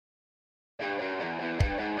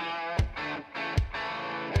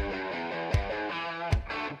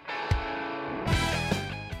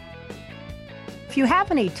If you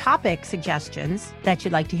have any topic suggestions that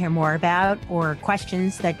you'd like to hear more about or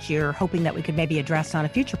questions that you're hoping that we could maybe address on a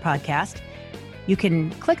future podcast, you can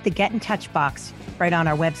click the Get in Touch box right on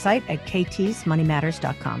our website at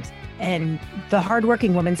ktsmoneymatters.com. And The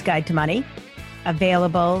Hardworking Woman's Guide to Money,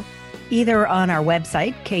 available either on our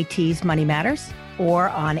website, KT's Money Matters, or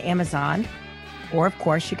on Amazon, or of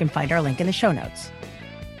course, you can find our link in the show notes.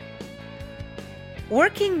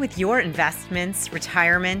 Working with your investments,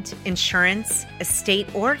 retirement, insurance, estate,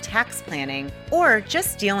 or tax planning, or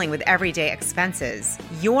just dealing with everyday expenses,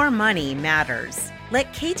 your money matters.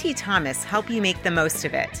 Let KT Thomas help you make the most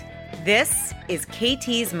of it. This is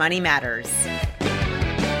KT's Money Matters.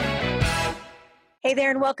 Hey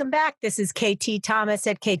there and welcome back. This is KT Thomas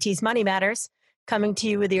at KT's Money Matters, coming to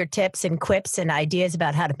you with your tips and quips and ideas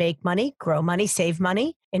about how to make money, grow money, save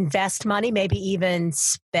money, invest money, maybe even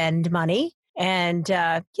spend money. And,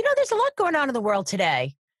 there's a lot going on in the world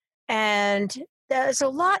today. And there's a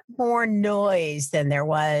lot more noise than there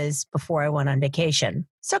was before I went on vacation.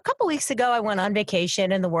 So a couple weeks ago, I went on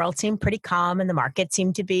vacation and the world seemed pretty calm and the market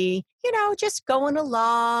seemed to be, just going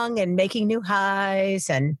along and making new highs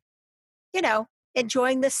and,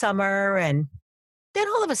 enjoying the summer. And then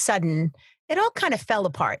all of a sudden, it all kind of fell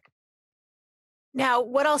apart. Now,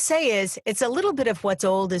 what I'll say is it's a little bit of what's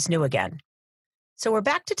old is new again. So we're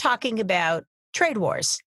back to talking about trade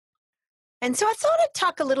wars. And so I thought I'd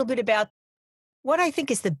talk a little bit about what I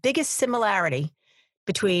think is the biggest similarity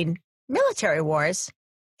between military wars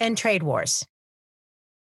and trade wars.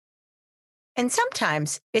 And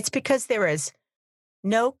sometimes it's because there is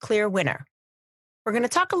no clear winner. We're going to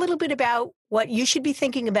talk a little bit about what you should be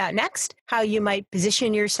thinking about next, how you might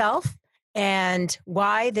position yourself, and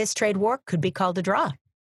why this trade war could be called a draw.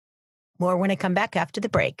 More when I come back after the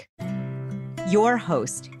break. Your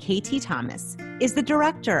host, KT Thomas, is the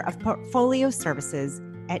Director of Portfolio Services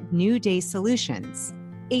at New Day Solutions,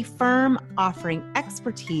 a firm offering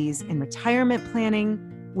expertise in retirement planning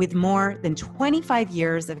with more than 25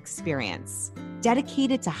 years of experience,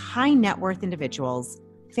 dedicated to high net worth individuals,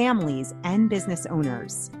 families, and business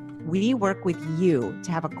owners. We work with you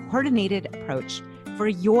to have a coordinated approach for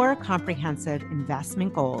your comprehensive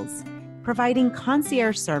investment goals, providing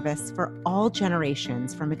concierge service for all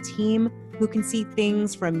generations from a team who can see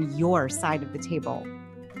things from your side of the table.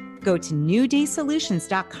 Go to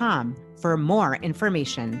newdaysolutions.com for more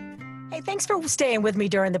information. Hey, thanks for staying with me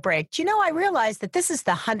during the break. I realized that this is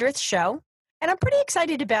the 100th show, and I'm pretty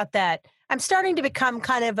excited about that. I'm starting to become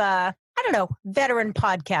kind of a, veteran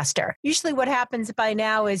podcaster. Usually what happens by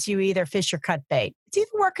now is you either fish or cut bait. It's either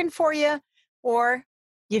working for you or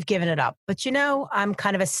you've given it up. But I'm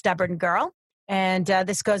kind of a stubborn girl. And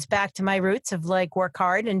this goes back to my roots of work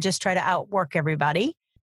hard and just try to outwork everybody.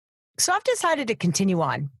 So I've decided to continue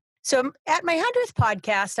on. So at my 100th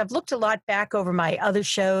podcast, I've looked a lot back over my other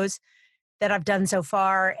shows that I've done so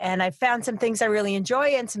far. And I've found some things I really enjoy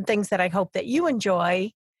and some things that I hope that you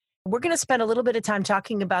enjoy. We're going to spend a little bit of time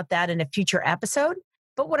talking about that in a future episode.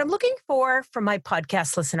 But what I'm looking for from my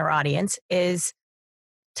podcast listener audience is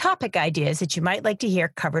topic ideas that you might like to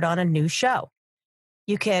hear covered on a new show.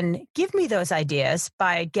 You can give me those ideas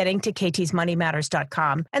by getting to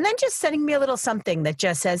ktsmoneymatters.com and then just sending me a little something that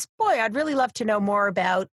just says, boy, I'd really love to know more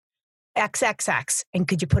about XXX. And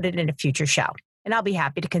could you put it in a future show? And I'll be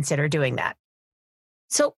happy to consider doing that.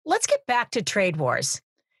 So let's get back to trade wars.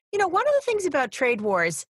 One of the things about trade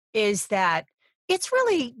wars is that it's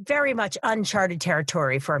really very much uncharted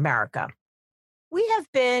territory for America. We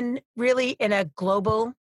have been really in a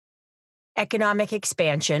global economic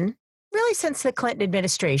expansion really since the Clinton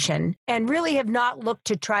administration, and really have not looked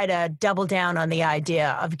to try to double down on the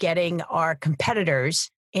idea of getting our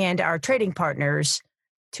competitors and our trading partners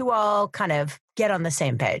to all kind of get on the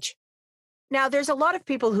same page. Now, there's a lot of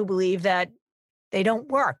people who believe that they don't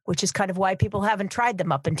work, which is kind of why people haven't tried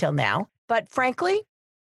them up until now. But frankly,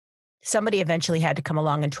 somebody eventually had to come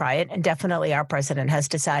along and try it. And definitely our president has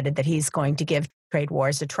decided that he's going to give trade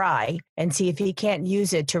wars a try and see if he can't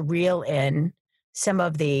use it to reel in some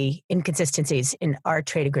of the inconsistencies in our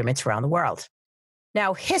trade agreements around the world.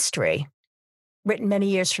 Now, history, written many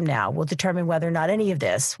years from now, will determine whether or not any of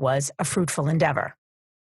this was a fruitful endeavor.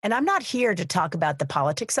 And I'm not here to talk about the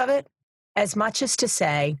politics of it as much as to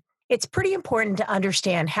say it's pretty important to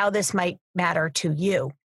understand how this might matter to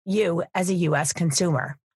you as a U.S.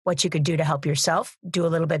 consumer, what you could do to help yourself do a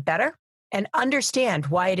little bit better, and understand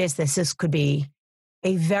why it is this could be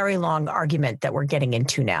a very long argument that we're getting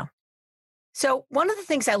into now. So one of the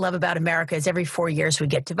things I love about America is every 4 years we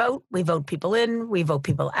get to vote. We vote people in, we vote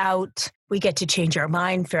people out. We get to change our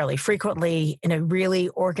mind fairly frequently in a really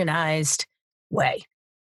organized way.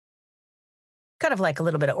 kind of like a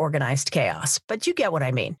little bit of organized chaos, but you get what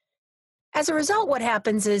I mean. As a result, what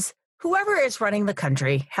happens is whoever is running the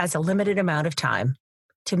country has a limited amount of time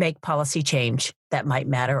to make policy change that might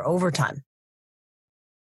matter over time.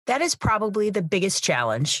 That is probably the biggest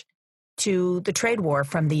challenge to the trade war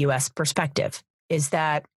from the U.S. perspective, is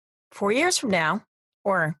that 4 years from now,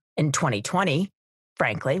 or in 2020,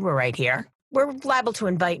 frankly, we're right here, we're liable to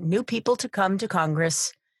invite new people to come to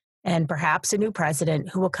Congress and perhaps a new president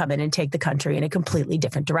who will come in and take the country in a completely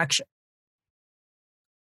different direction.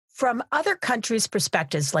 From other countries'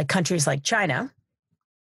 perspectives, like countries like China,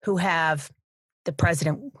 who have the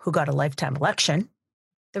president who got a lifetime election,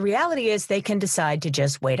 the reality is they can decide to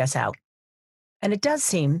just wait us out. And it does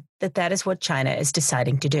seem that that is what China is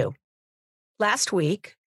deciding to do. Last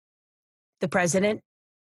week, the president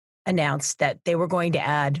announced that they were going to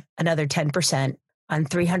add another 10% on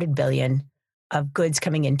 $300 billion of goods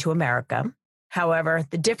coming into America. However,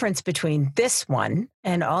 the difference between this one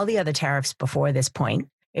and all the other tariffs before this point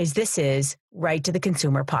is this is right to the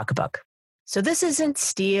consumer pocketbook. So this isn't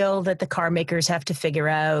steel that the car makers have to figure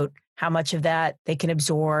out how much of that they can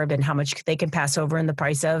absorb and how much they can pass over in the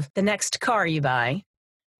price of the next car you buy.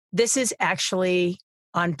 This is actually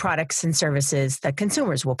on products and services that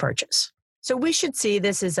consumers will purchase. So we should see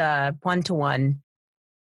this as a one-to-one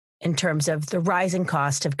in terms of the rising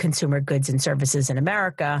cost of consumer goods and services in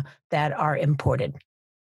America that are imported.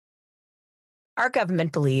 Our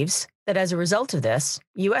government believes that as a result of this,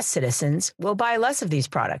 U.S. citizens will buy less of these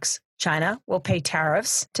products. China will pay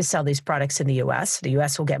tariffs to sell these products in the U.S. The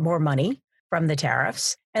U.S. will get more money from the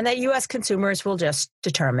tariffs, and that U.S. consumers will just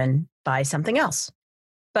determine buy something else.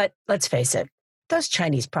 But let's face it, those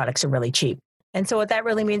Chinese products are really cheap. And so what that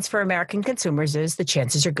really means for American consumers is the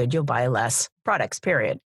chances are good you'll buy less products,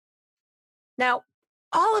 period. Now,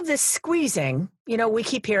 all of this squeezing, we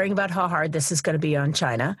keep hearing about how hard this is going to be on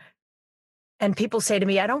China. And people say to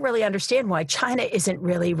me, I don't really understand why China isn't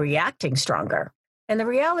really reacting stronger. And the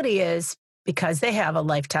reality is because they have a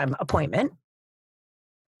lifetime appointment.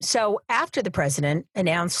 So after the president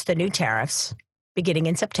announced the new tariffs beginning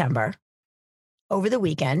in September, over the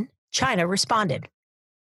weekend, China responded.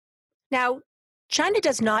 Now, China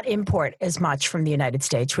does not import as much from the United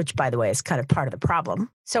States, which, by the way, is kind of part of the problem.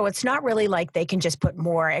 So it's not really like they can just put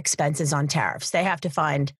more expenses on tariffs. They have to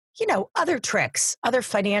find, other tricks, other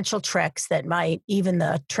financial tricks that might even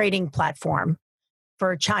the trading platform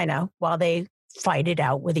for China while they fight it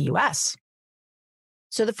out with the U.S.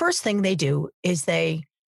 So the first thing they do is they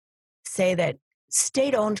say that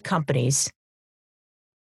state-owned companies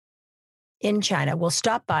in China will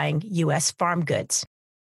stop buying U.S. farm goods.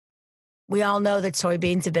 We all know that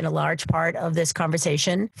soybeans have been a large part of this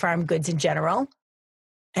conversation, farm goods in general.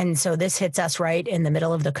 And so this hits us right in the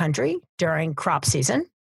middle of the country during crop season.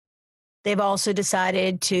 They've also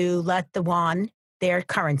decided to let the yuan, their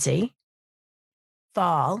currency,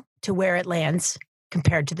 fall to where it lands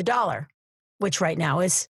compared to the dollar, which right now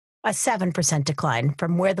is a 7% decline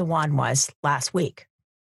from where the yuan was last week.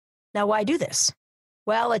 Now, why do this?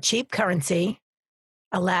 Well, a cheap currency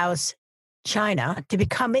allows China to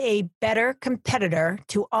become a better competitor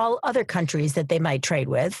to all other countries that they might trade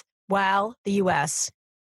with, while the U.S.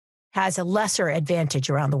 has a lesser advantage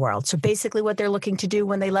around the world. So basically what they're looking to do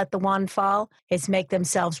when they let the yuan fall is make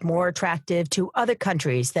themselves more attractive to other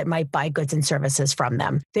countries that might buy goods and services from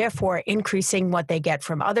them, therefore increasing what they get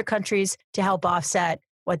from other countries to help offset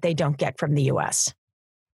what they don't get from the U.S.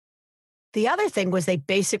 The other thing was they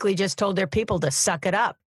basically just told their people to suck it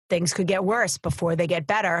up. Things could get worse before they get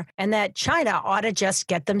better, and that China ought to just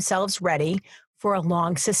get themselves ready for a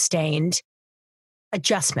long, sustained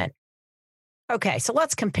adjustment. Okay, so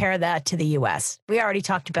let's compare that to the U.S. We already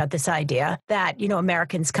talked about this idea that,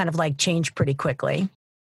 Americans kind of like change pretty quickly.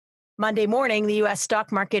 Monday morning, the U.S.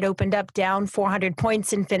 stock market opened up down 400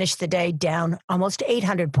 points and finished the day down almost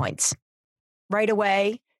 800 points. Right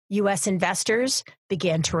away, U.S. investors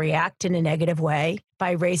began to react in a negative way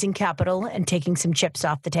by raising capital and taking some chips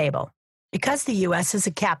off the table. Because the U.S. is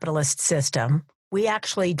a capitalist system, we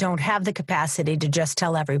actually don't have the capacity to just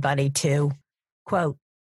tell everybody to, quote,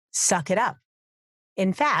 suck it up.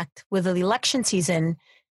 In fact, with the election season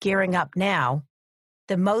gearing up now,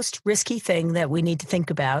 the most risky thing that we need to think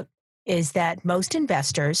about is that most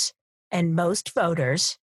investors and most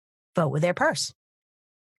voters vote with their purse.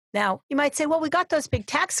 Now, you might say, well, we got those big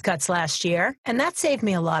tax cuts last year, and that saved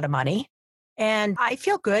me a lot of money. And I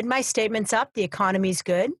feel good. My statement's up. The economy's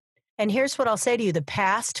good. And here's what I'll say to you. The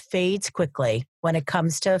past fades quickly when it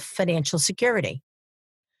comes to financial security.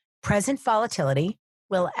 Present volatility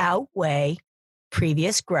will outweigh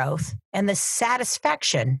previous growth and the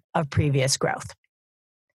satisfaction of previous growth.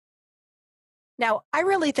 Now, I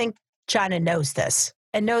really think China knows this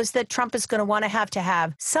and knows that Trump is going to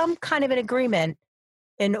have some kind of an agreement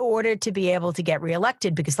in order to be able to get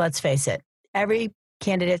reelected. Because let's face it, every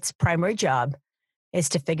candidate's primary job is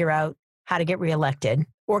to figure out how to get reelected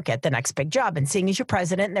or get the next big job. And seeing as you're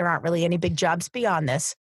president, there aren't really any big jobs beyond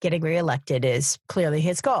this. Getting reelected is clearly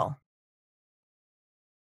his goal.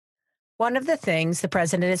 One of the things the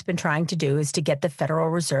president has been trying to do is to get the Federal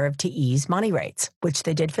Reserve to ease money rates, which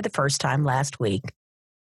they did for the first time last week.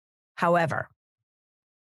 However,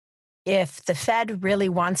 if the Fed really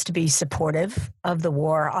wants to be supportive of the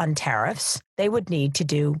war on tariffs, they would need to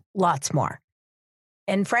do lots more.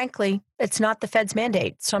 And frankly, it's not the Fed's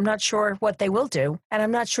mandate, so I'm not sure what they will do, and I'm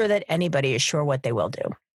not sure that anybody is sure what they will do.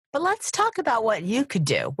 But let's talk about what you could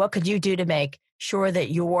do. What could you do to make sure that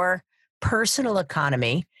your personal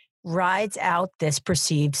economy rides out this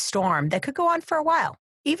perceived storm that could go on for a while?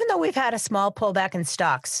 Even though we've had a small pullback in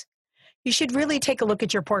stocks, you should really take a look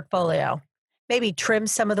at your portfolio. Maybe trim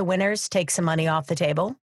some of the winners, take some money off the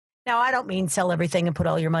table. Now, I don't mean sell everything and put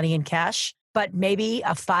all your money in cash, but maybe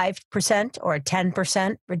a 5% or a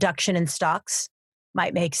 10% reduction in stocks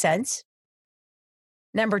might make sense.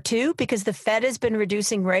 Number two, because the Fed has been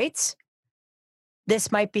reducing rates,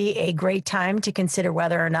 this might be a great time to consider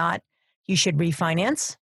whether or not you should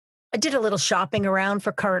refinance. I did a little shopping around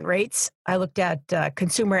for current rates. I looked at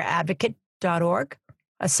consumeradvocate.org,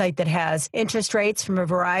 a site that has interest rates from a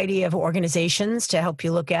variety of organizations to help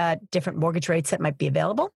you look at different mortgage rates that might be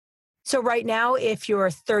available. So right now, if your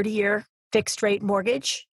 30-year fixed rate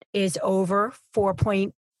mortgage is over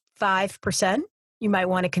 4.5%, you might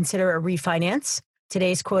want to consider a refinance.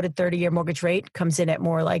 Today's quoted 30-year mortgage rate comes in at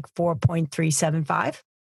more like 4.375.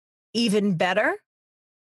 Even better,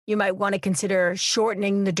 you might want to consider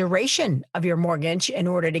shortening the duration of your mortgage in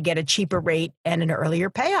order to get a cheaper rate and an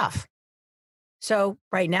earlier payoff. So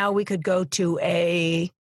right now we could go to a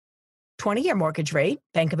 20-year mortgage rate.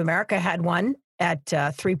 Bank of America had one at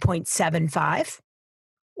 3.75,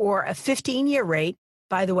 or a 15-year rate.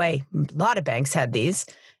 By the way, a lot of banks had these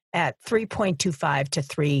at 3.25 to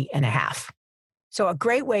 3.5. So a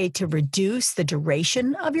great way to reduce the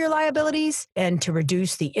duration of your liabilities and to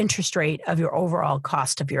reduce the interest rate of your overall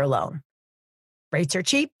cost of your loan. Rates are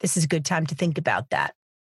cheap. This is a good time to think about that.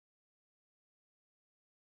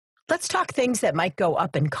 Let's talk things that might go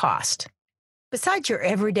up in cost. Besides your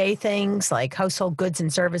everyday things like household goods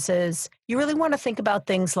and services, you really want to think about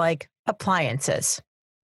things like appliances.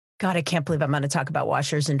 God, I can't believe I'm going to talk about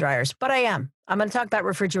washers and dryers, but I am. I'm going to talk about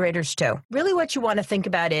refrigerators too. Really what you want to think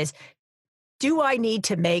about is, do I need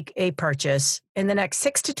to make a purchase in the next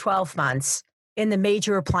 6 to 12 months in the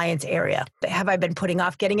major appliance area? Have I been putting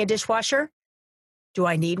off getting a dishwasher? Do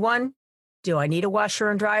I need one? Do I need a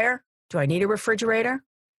washer and dryer? Do I need a refrigerator?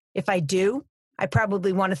 If I do, I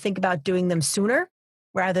probably want to think about doing them sooner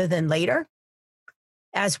rather than later.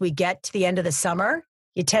 As we get to the end of the summer,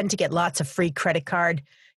 you tend to get lots of free credit card,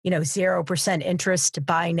 0% interest to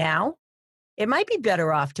buy now. It might be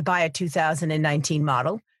better off to buy a 2019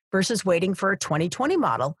 model versus waiting for a 2020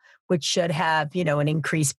 model, which should have, an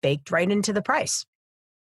increase baked right into the price.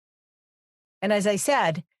 And as I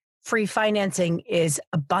said, free financing is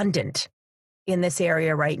abundant in this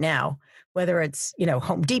area right now, whether it's,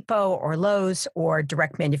 Home Depot or Lowe's or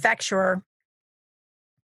direct manufacturer.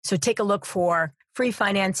 So take a look for free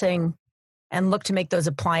financing and look to make those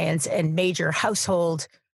appliance and major household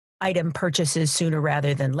item purchases sooner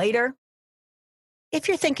rather than later. If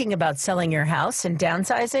you're thinking about selling your house and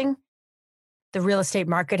downsizing, the real estate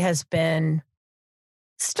market has been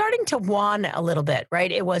starting to wane a little bit, right?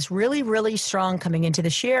 It was really, really strong coming into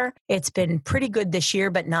this year. It's been pretty good this year,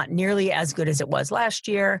 but not nearly as good as it was last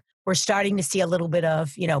year. We're starting to see a little bit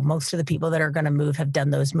of, most of the people that are going to move have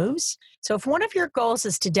done those moves. So if one of your goals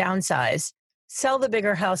is to downsize, sell the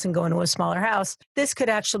bigger house and go into a smaller house, this could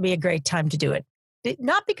actually be a great time to do it.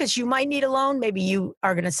 Not because you might need a loan, maybe you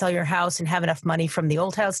are going to sell your house and have enough money from the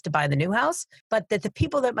old house to buy the new house, but that the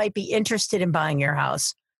people that might be interested in buying your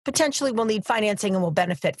house potentially will need financing and will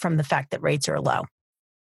benefit from the fact that rates are low.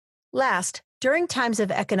 Last, during times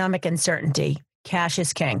of economic uncertainty, cash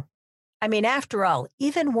is king. After all,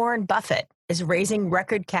 even Warren Buffett is raising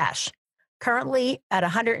record cash, currently at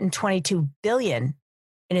 $122 billion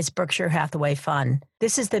in his Berkshire Hathaway fund.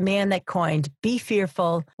 This is the man that coined, be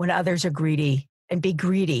fearful when others are greedy and be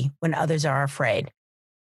greedy when others are afraid.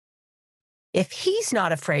 If he's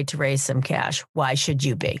not afraid to raise some cash, why should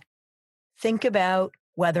you be? Think about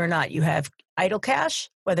whether or not you have idle cash,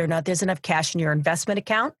 whether or not there's enough cash in your investment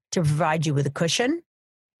account to provide you with a cushion.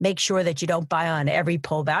 Make sure that you don't buy on every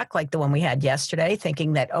pullback like the one we had yesterday,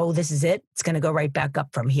 thinking that, this is it. It's going to go right back up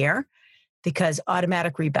from here, because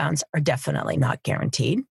automatic rebounds are definitely not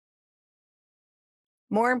guaranteed.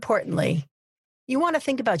 More importantly, you want to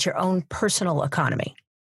think about your own personal economy.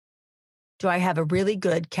 Do I have a really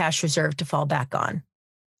good cash reserve to fall back on?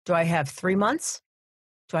 Do I have 3 months?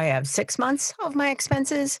 Do I have 6 months of my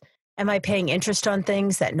expenses? Am I paying interest on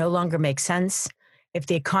things that no longer make sense? If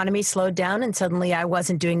the economy slowed down and suddenly I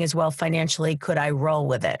wasn't doing as well financially, could I roll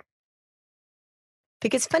with it?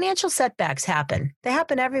 Because financial setbacks happen. They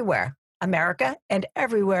happen everywhere, America and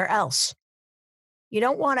everywhere else. You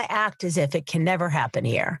don't want to act as if it can never happen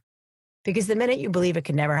here. Because the minute you believe it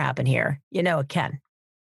can never happen here, you know it can.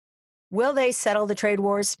 Will they settle the trade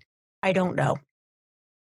wars? I don't know.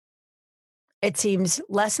 It seems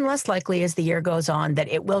less and less likely as the year goes on that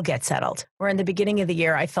it will get settled. Where in the beginning of the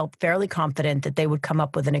year, I felt fairly confident that they would come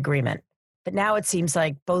up with an agreement. But now it seems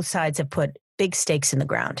like both sides have put big stakes in the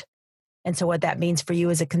ground. And so what that means for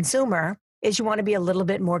you as a consumer is you want to be a little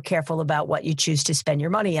bit more careful about what you choose to spend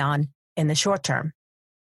your money on in the short term.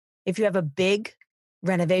 If you have a big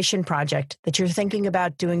renovation project that you're thinking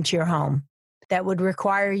about doing to your home that would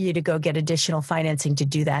require you to go get additional financing to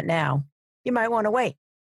do that now, you might want to wait.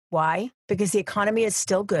 Why? Because the economy is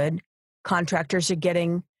still good. Contractors are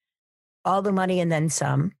getting all the money and then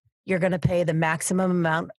some. You're going to pay the maximum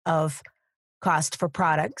amount of cost for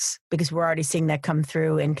products because we're already seeing that come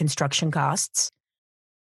through in construction costs.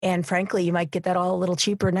 And frankly, you might get that all a little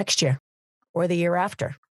cheaper next year or the year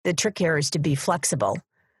after. The trick here is to be flexible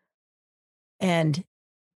and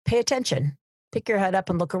pay attention. Pick your head up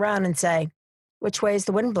and look around and say, which way is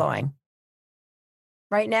the wind blowing?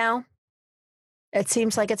 Right now, it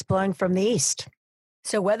seems like it's blowing from the east.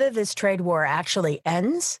 So whether this trade war actually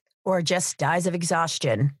ends or just dies of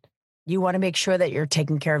exhaustion, you want to make sure that you're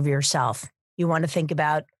taking care of yourself. You want to think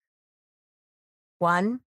about,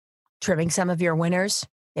 1, trimming some of your winners,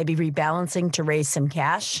 maybe rebalancing to raise some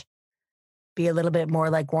cash, be a little bit more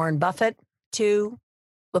like Warren Buffett. 2,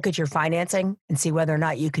 look at your financing and see whether or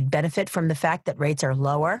not you could benefit from the fact that rates are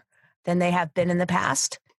lower than they have been in the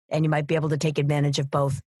past. And you might be able to take advantage of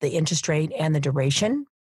both the interest rate and the duration.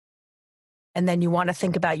 And then you want to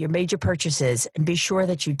think about your major purchases and be sure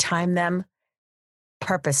that you time them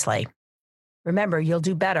purposely. Remember, you'll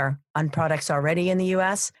do better on products already in the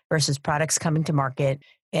U.S. versus products coming to market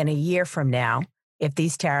in a year from now if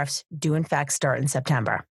these tariffs do in fact start in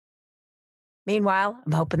September. Meanwhile,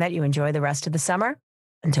 I'm hoping that you enjoy the rest of the summer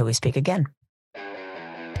until we speak again.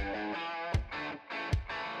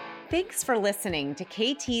 Thanks for listening to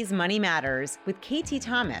KT's Money Matters with KT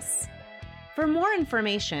Thomas. For more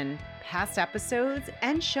information, past episodes,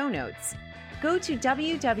 and show notes, go to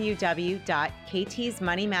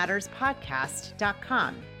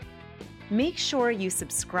www.ktsmoneymatterspodcast.com. Make sure you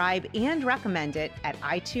subscribe and recommend it at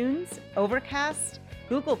iTunes, Overcast,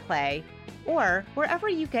 Google Play, or wherever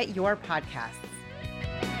you get your podcasts.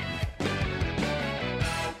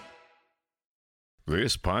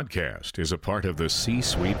 This podcast is a part of the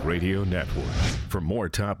C-Suite Radio Network. For more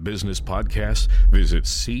top business podcasts, visit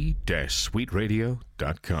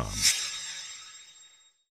c-suiteradio.com.